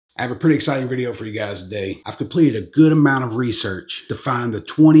I have a pretty exciting video for you guys today. I've completed a good amount of research to find the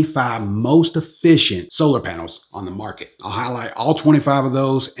 25 most efficient solar panels on the market. I'll highlight all 25 of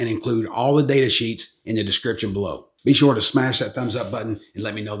those and include all the data sheets in the description below. Be sure to smash that thumbs up button and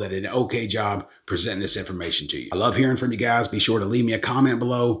let me know that I did an okay job presenting this information to you. I love hearing from you guys. Be sure to leave me a comment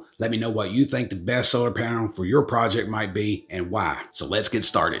below. Let me know what you think the best solar panel for your project might be and why. So let's get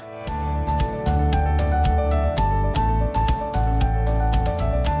started.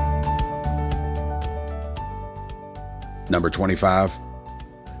 Number 25,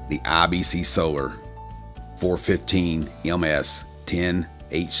 the IBC Solar 415 MS 10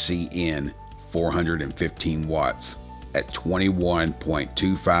 HCN 415 watts at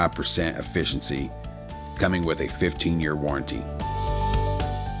 21.25% efficiency, coming with a 15-year warranty.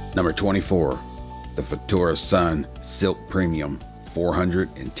 Number 24, the FuturaSun Silk Premium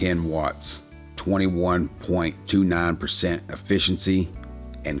 410 watts, 21.29% efficiency,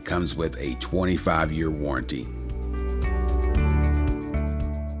 and comes with a 25-year warranty.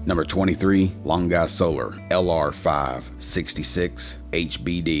 Number 23, Longi Solar LR566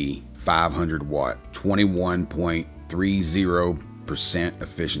 HBD 500 watt, 21.30%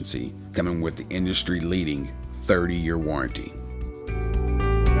 efficiency, coming with the industry-leading 30-year warranty.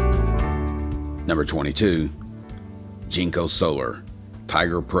 Number 22, Jinko Solar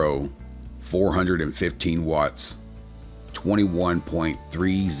Tiger Pro 415 watts,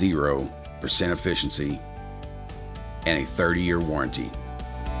 21.30% efficiency, and a 30-year warranty.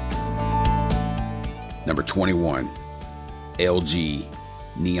 Number 21, LG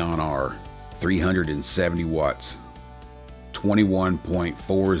Neon R 370 watts,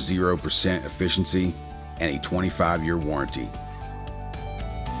 21.40% efficiency, and a 25-year warranty.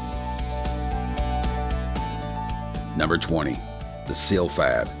 Number 20, the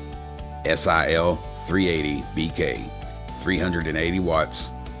Silfab SIL-380 BK 380 watts,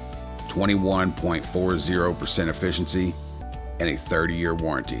 21.40% efficiency, and a 30-year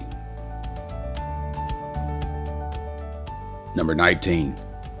warranty. Number 19,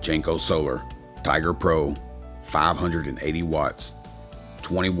 Jinko Solar Tiger Pro 580 watts,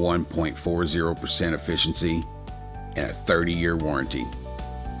 21.40% efficiency, and a 30-year warranty.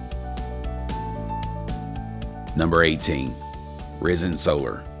 Number 18, Risen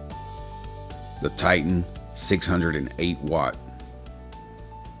Solar, the Titan 608 watt,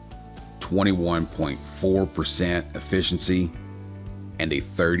 21.4% efficiency, and a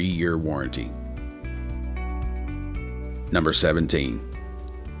 30-year warranty. Number 17,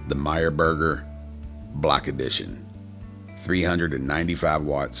 the Meyer Black Edition, 395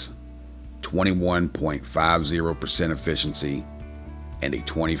 watts, 21.50% efficiency, and a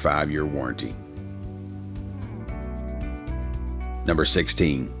 25-year warranty. Number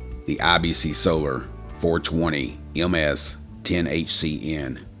 16, the IBC Solar 420 MS 10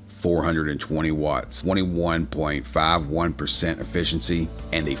 HCN 420 watts, 21.51% efficiency,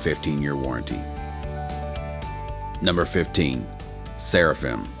 and a 15-year warranty. Number 15,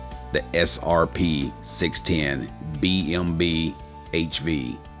 Seraphim, the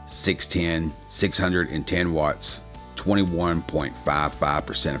SRP-610-BMB-HV 610 watts,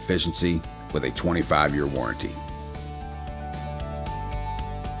 21.55% efficiency with a 25-year warranty.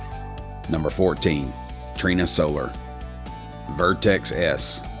 Number 14, Trina Solar Vertex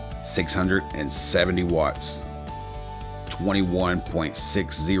S 670 watts,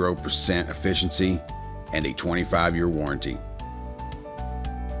 21.60% efficiency, and a 25-year warranty.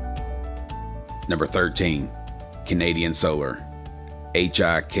 Number 13, Canadian Solar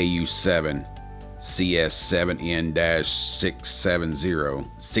HIKU7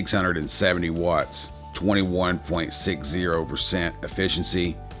 CS7N-670 670 watts, 21.60%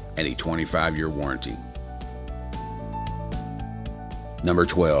 efficiency, and a 25-year warranty. Number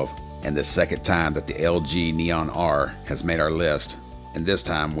 12, and the second time that the LG Neon R has made our list, and this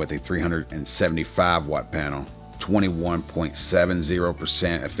time with a 375 watt panel,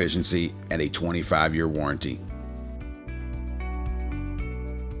 21.70% efficiency, and a 25-year warranty.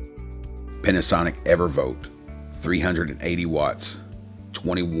 Panasonic EverVolt 380 watts,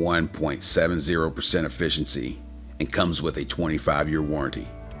 21.70% efficiency, and comes with a 25-year warranty.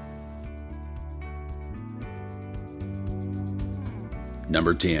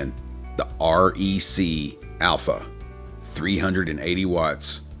 Number 10, the REC Alpha 380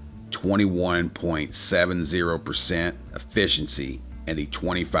 watts, 21.70% efficiency, and a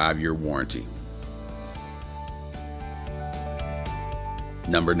 25-year warranty.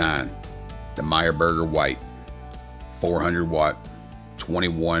 Number 9, the Meyer White 400 watt,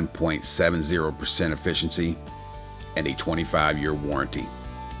 21.70% efficiency, and a 25-year warranty.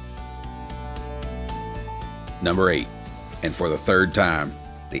 Number 8, and for the third time,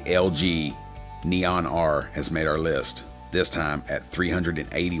 The LG Neon R has made our list, this time at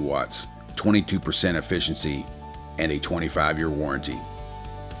 380 watts, 22% efficiency, and a 25-year warranty.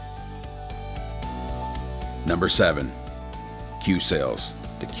 Number 7, QCells,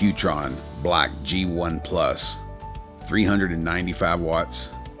 the Q.TRON Black G1 Plus, 395 watts,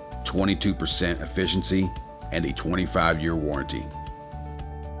 22% efficiency, and a 25-year warranty.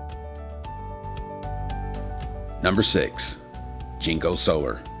 Number 6, Jinko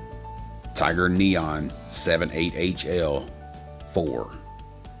Solar, Tiger Neon 78HL4,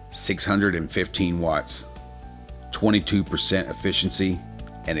 615 watts, 22% efficiency,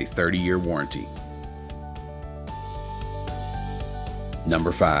 and a 30-year warranty.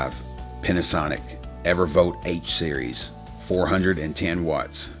 Number 5, Panasonic EverVolt H series, 410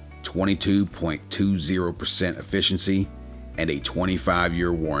 watts, 22.20% efficiency, and a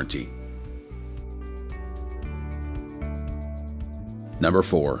 25-year warranty. Number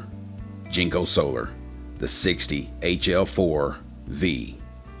 4, Jinko Solar, the 60 HL4V,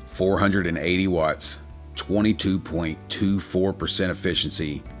 480 watts, 22.24%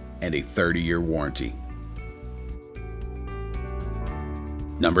 efficiency, and a 30-year warranty.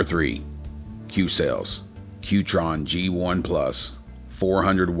 Number 3, QCells Q.TRON-G1 Plus,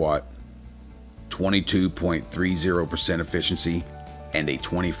 400 watt, 22.30% efficiency, and a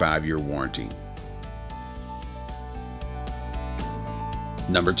 25-year warranty.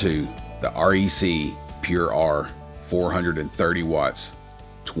 Number 2, the REC Pure R, 430 watts,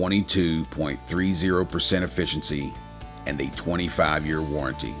 22.30% efficiency, and a 25-year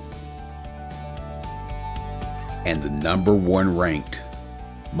warranty. And the number 1 ranked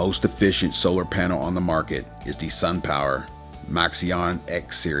most efficient solar panel on the market is the Sunpower Maxeon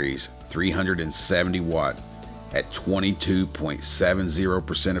X series, 370 watt at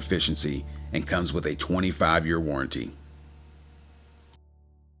 22.70% efficiency, and comes with a 25-year warranty.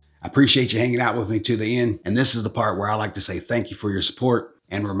 I appreciate you hanging out with me to the end, and this is the part where I like to say thank you for your support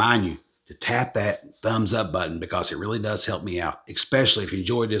and remind you to tap that thumbs up button, because it really does help me out, especially if you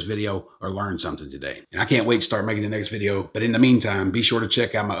enjoyed this video or learned something today. And I can't wait to start making the next video, but in the meantime, be sure to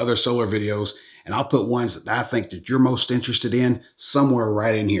check out my other solar videos, and I'll put ones that I think that you're most interested in somewhere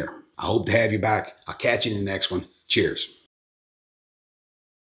right in here. I hope to have you back. I'll catch you in the next one. Cheers.